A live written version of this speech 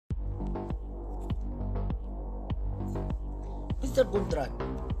Mr. Gundran.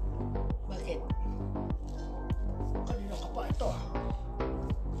 Bakit? Kanina ka pa ito ah.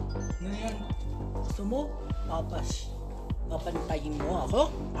 Ngayon, gusto mo? Papantayin mo ako?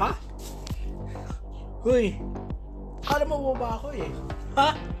 Ha? Huy! Akala mo ba ako eh?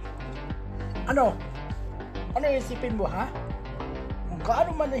 Ha? Ano? Ano isipin mo ha? Kung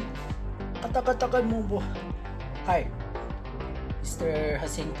kaano man eh, katagal mo po. Hi, Mr.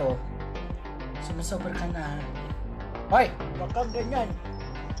 Jacinto. Sumusobra ka na. Hoy, wag kang ganyan.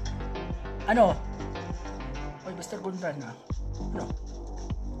 Ano? Hoy, Mr. Gundran na. Ano?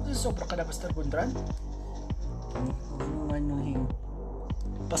 Sumusobra ka na, Mr. Gundran? Ano,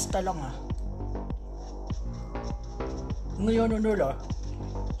 basta lang ha. Ngayon ano.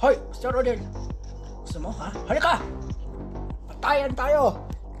 Hoy, Mr. Rodel. Gusto mo ha? Halika! Patayan tayo!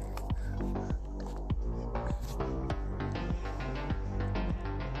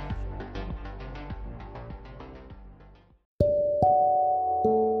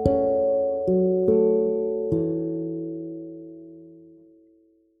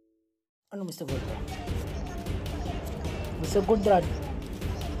 Ano, Mr. Gundran? Mr. Gundran?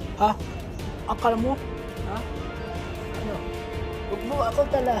 Ha? Akala mo? Ha? Ano? Huwag mo ako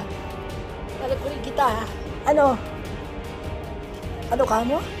tala. Talakurin kita ha? Ano? Ano ka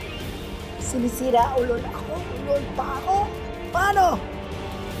mo? Sinisira ulol ako? Ulol pa ako? Paano?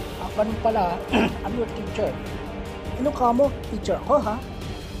 Ganun pala. I'm your teacher. Ano ka mo? Teacher ako ha?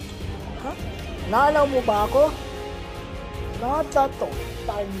 Ha? Naalaw mo ba ako? Natato.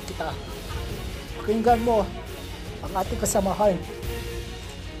 Tayo kita. Pakinggan mo ang ating kasamahan.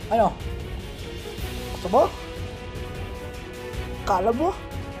 Ano? Gusto mo? Kala mo?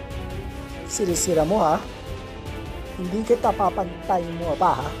 Sinisira mo ha? Hindi kita papantayin mo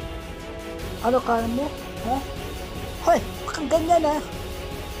pa ha? Ano kala mo? Ha? Hoy! Huwag kang ganyan ha?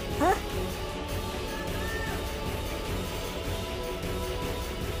 Ha?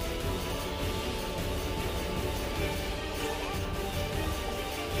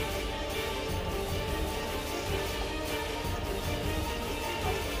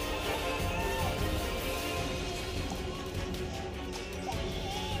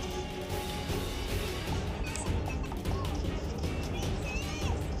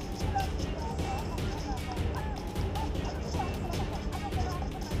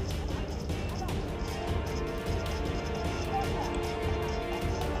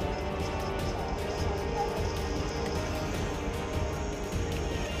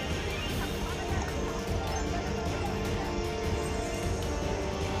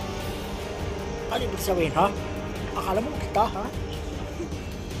 Ano ibig sabihin, ha? Akala mo kita, ha?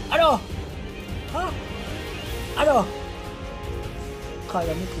 Ano? Ha? Ano?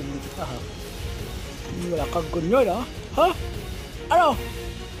 Akala mo kung kita, ha? Wala kang ganyan, ha? Ha? Ano?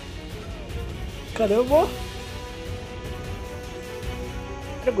 Akala mo?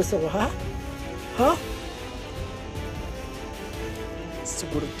 Ano gusto mo, ha? Ha?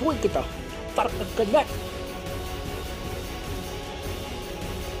 Siguraduhin kita. Parang kang ganyan.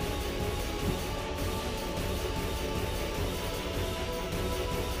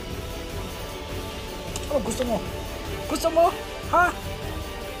 Oh, gusto mo? Gusto mo? Ha?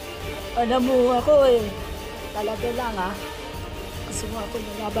 Alam mo ako eh. Talaga lang ha. Gusto mo ako,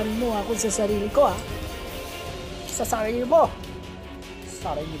 nalaban mo ako sa sarili ko ha. Sa sarili mo.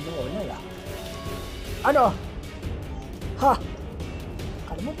 Sarili mo, ano lang. Ano? Ha?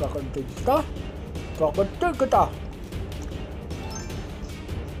 Alam mo, kakantin kita? Kakantin kita.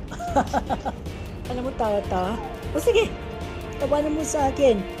 Alam mo, tawa-tawa? O sige, tawanan mo sa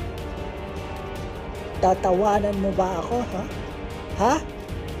akin. Tatawanan mo ba ako, ha? Ha?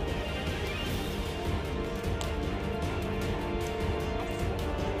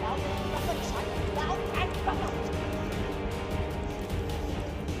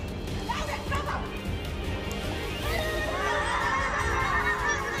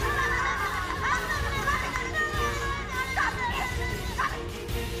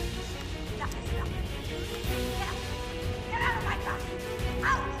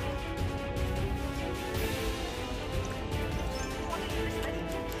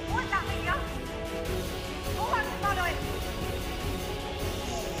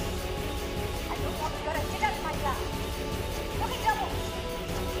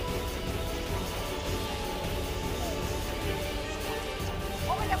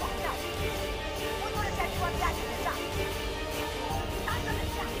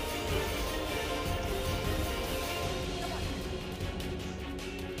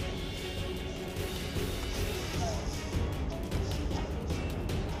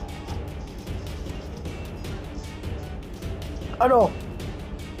 Ano?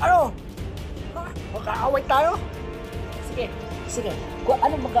 Ano? Ha? Magkaaway tayo? Sige, Sige, kung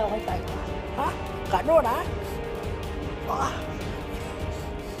anong mag-away tayo, ha? Ganun, ha? Ah.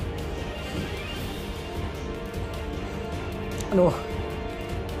 Ano?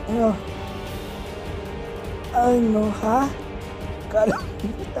 Ano? Ano, ha? Kala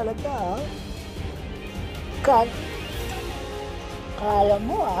mo talaga, ha? Kala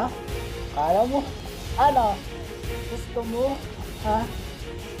mo, ha? Kala mo? Ano? Gusto mo, ha?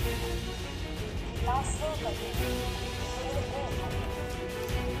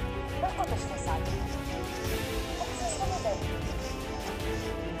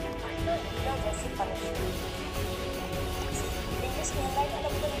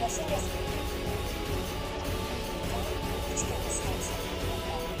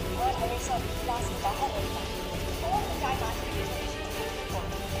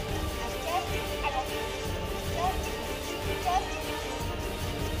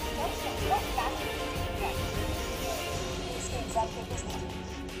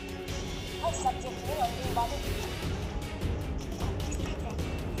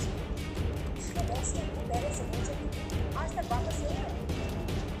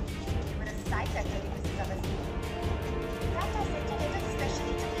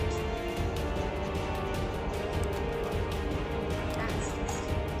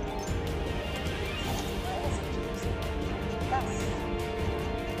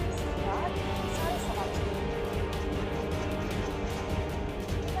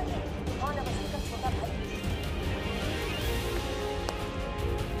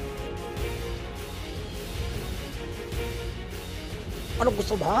 Ano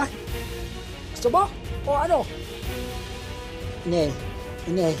gusto mo, ha? Gusto mo? O ano? Nel.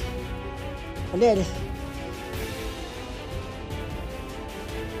 Nel. Nel.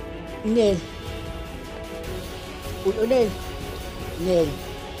 Nel. Uy, Nel. Nel.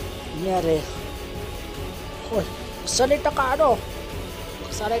 Nangyari. Uy, salita ka, ano?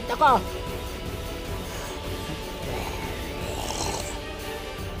 Salita ka.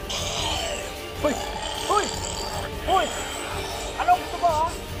 Uy! Uy! Uy! Ano gusto mo, ha?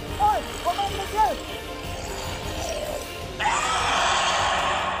 Uy! Huwag kang magyan!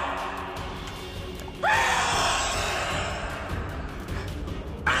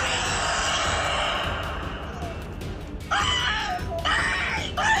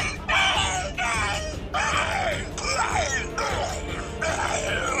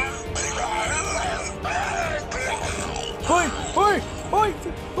 Hoy! Hoy! Hoy!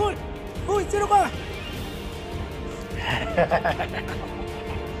 Hoy! Hoy! Sino ka?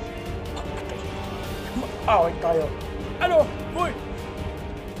 Away tayo. Ano? Hoy!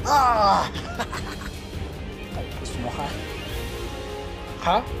 Ah! Ay, gusto mo ka?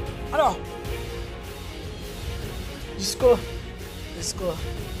 Ha? Ano? Diyos ko. Diyos ko.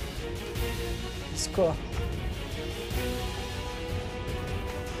 Diyos ko.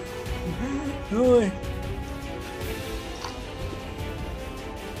 Hoy!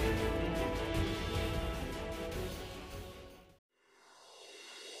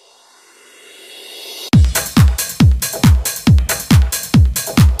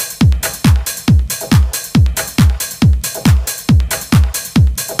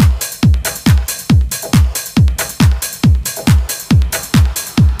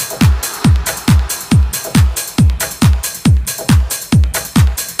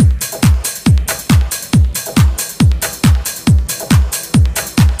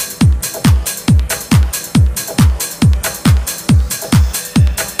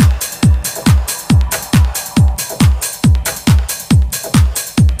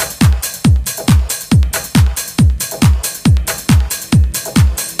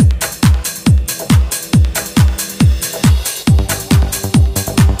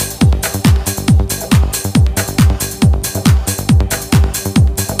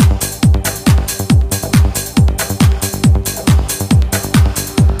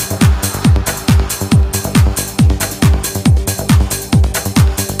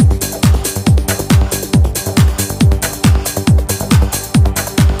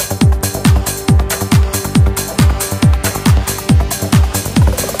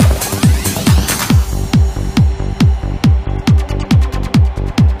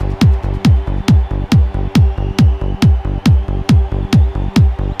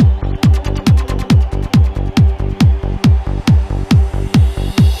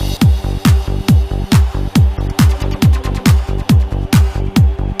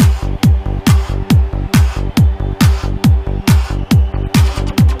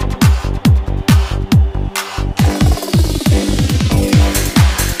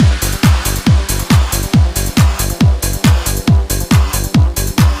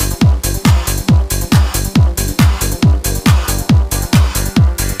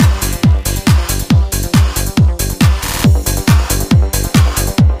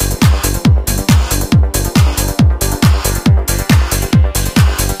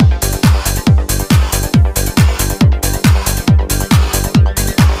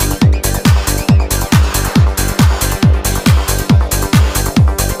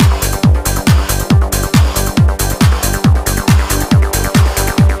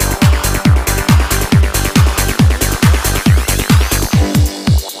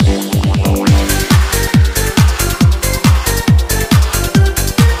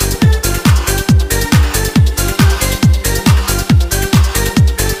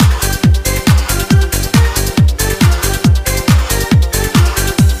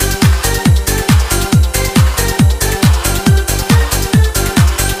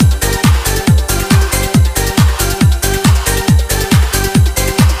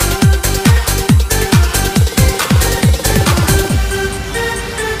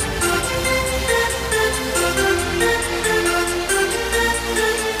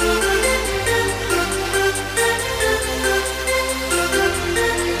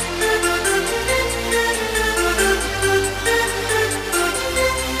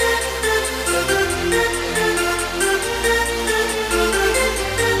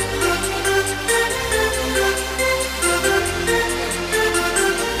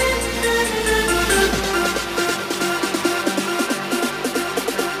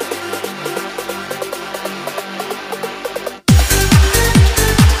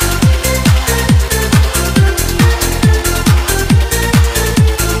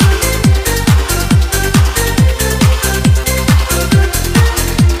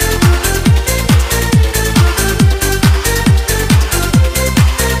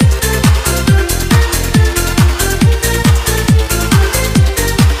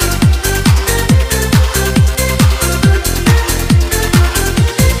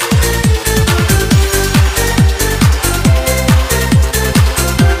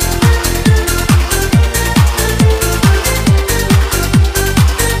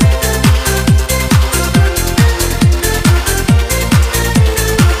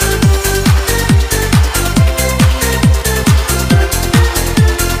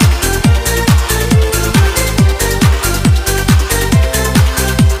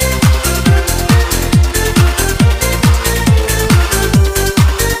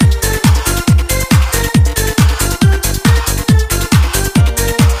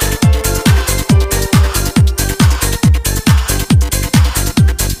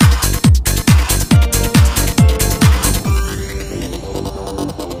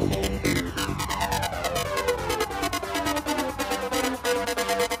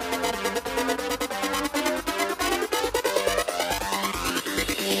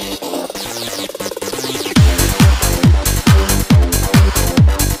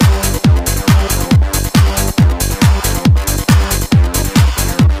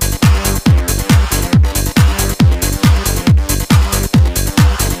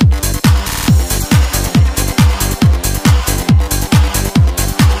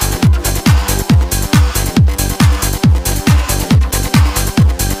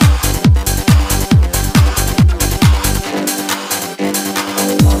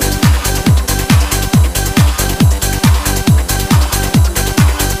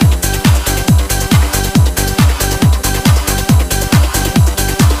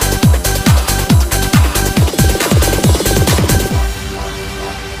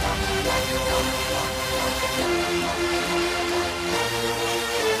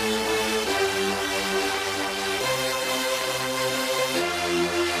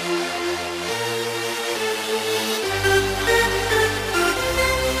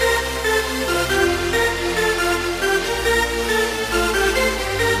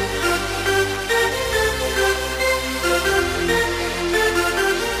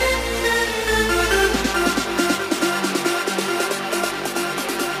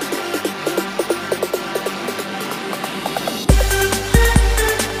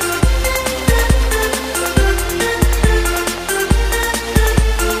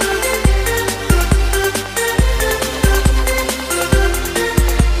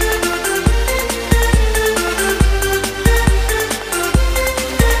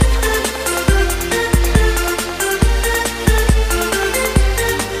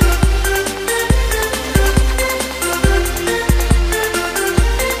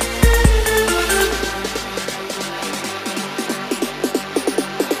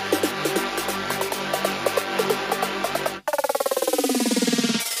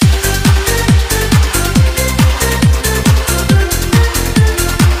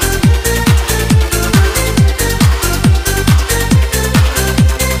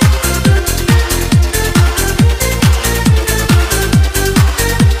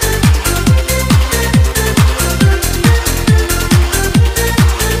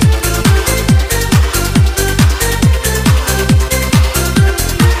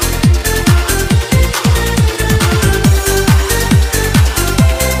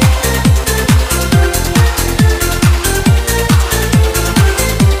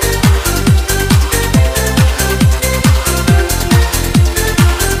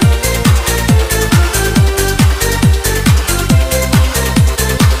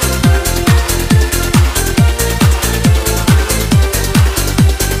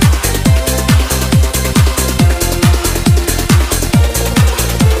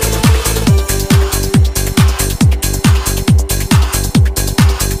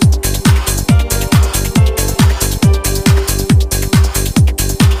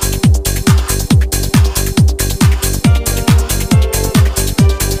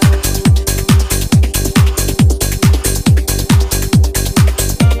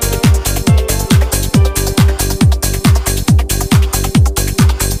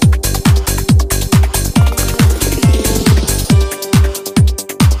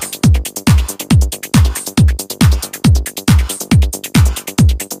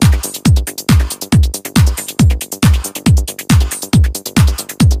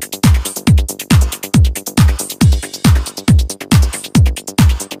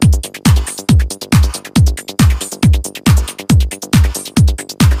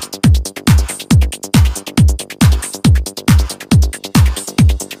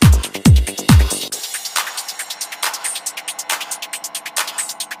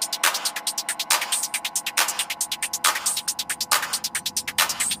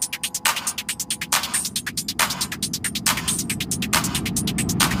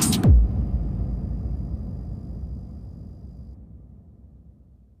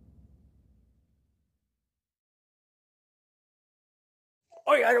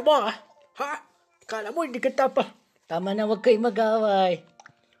 Oy, ano ba? Ha? Kala mo, hindi ka tapa. Tama na, huwag kayo mag-away.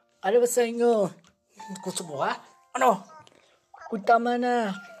 Ano ba sa inyo? Gusto mo ha? Ano? Uy, tama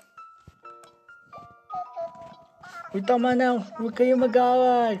na. Uy, tama na. Huwag kayo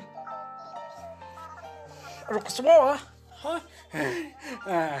mag-away. Ano gusto mo ha? Ha?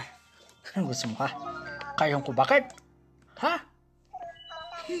 Ano gusto mo ha? Kayong ko bakit? Ha?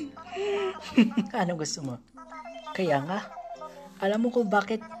 Ano gusto mo? Kaya nga. Alam mo kung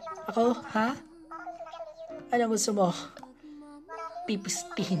bakit ako, ha? Ano gusto mo?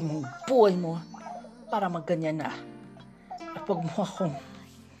 Pipistihin mo buhay mo para magganyan na. At wag mo akong...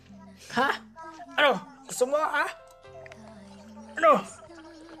 Ha? Ano? Gusto mo, ha? Ano?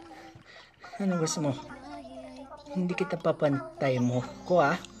 Ano gusto mo? Hindi kita papantay mo ko,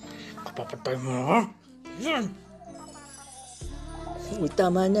 ha? Kapapantay mo, ha? Yan! Uy,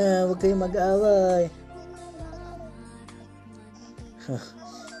 tama na. Huwag kayong mag-away.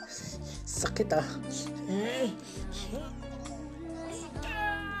 Sakit, ah.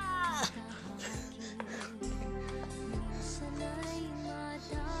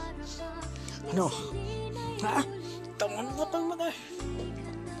 Ano? Ha? Tama na ba kang mga...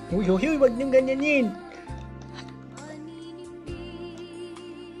 Uy, huwag niyong ganyanin.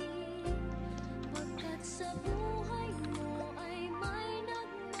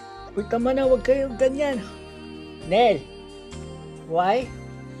 Uy, tama na, huwag kayong ganyan. Nel! Why?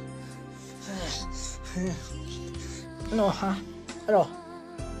 Ano, ha? Ano?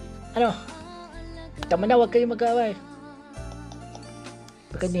 Ano? Tama na, huwag kayong mag-away.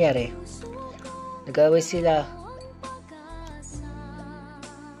 Bakit nangyari? Nag-away sila.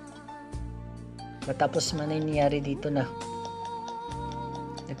 Matapos man ay nangyari dito na.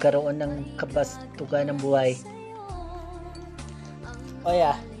 Nagkaroon ng kabastugan ng buhay. O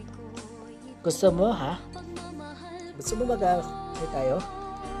yeah. Gusto mo, ha? Gusto mo mag-away tayo?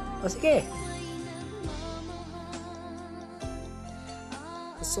 O sige.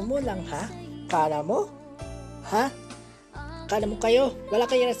 Gusto mo lang, ha? Kala mo? Ha? Kala mo kayo? Wala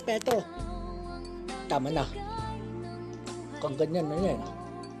kayong respeto. Tama na. Kung ganyan na yan,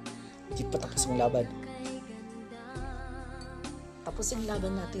 hindi pa tapos ang laban. Tapos ang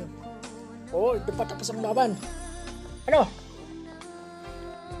laban natin. Oo, hindi pa tapos ang laban. Ano?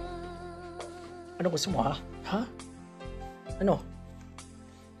 Ano gusto mo, ha? Ha? Ano?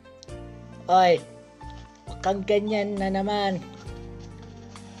 Oy, wag kang ganyan na naman.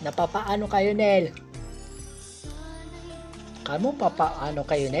 Napapaano kayo, Nel? Kamu papaano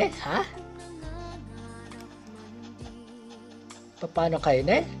kayo, Nel? Ha? Papaano kayo,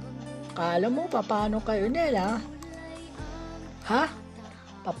 Nel? Kala mo papaano kayo, Nel, ha? Ha?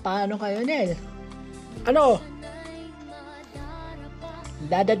 Papaano kayo, Nel? Ano?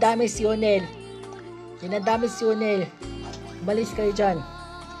 Dadadami si Onel. Dinadami si Onel. Umalis kayo dyan.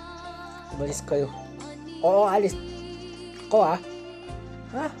 Umalis kayo. Oo, alis. Ako, ha?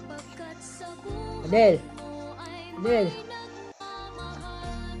 Ha? Onel. Onel.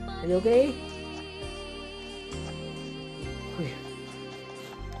 Are you okay?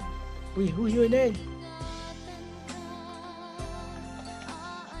 Uy, Onel.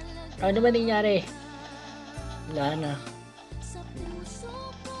 Ano naman nangyari? Wala na.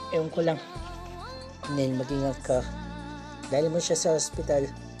 Ewan ko lang. Nel, mag-ingat ka. Dahil mo siya sa hospital,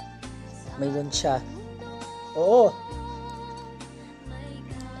 may wound siya. Oo.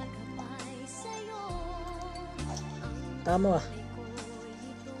 Tama.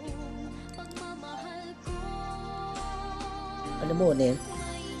 Alam mo, Nel,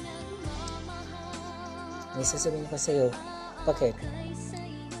 may sasabihin ko sa'yo. Bakit?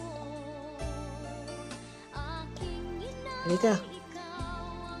 Halika.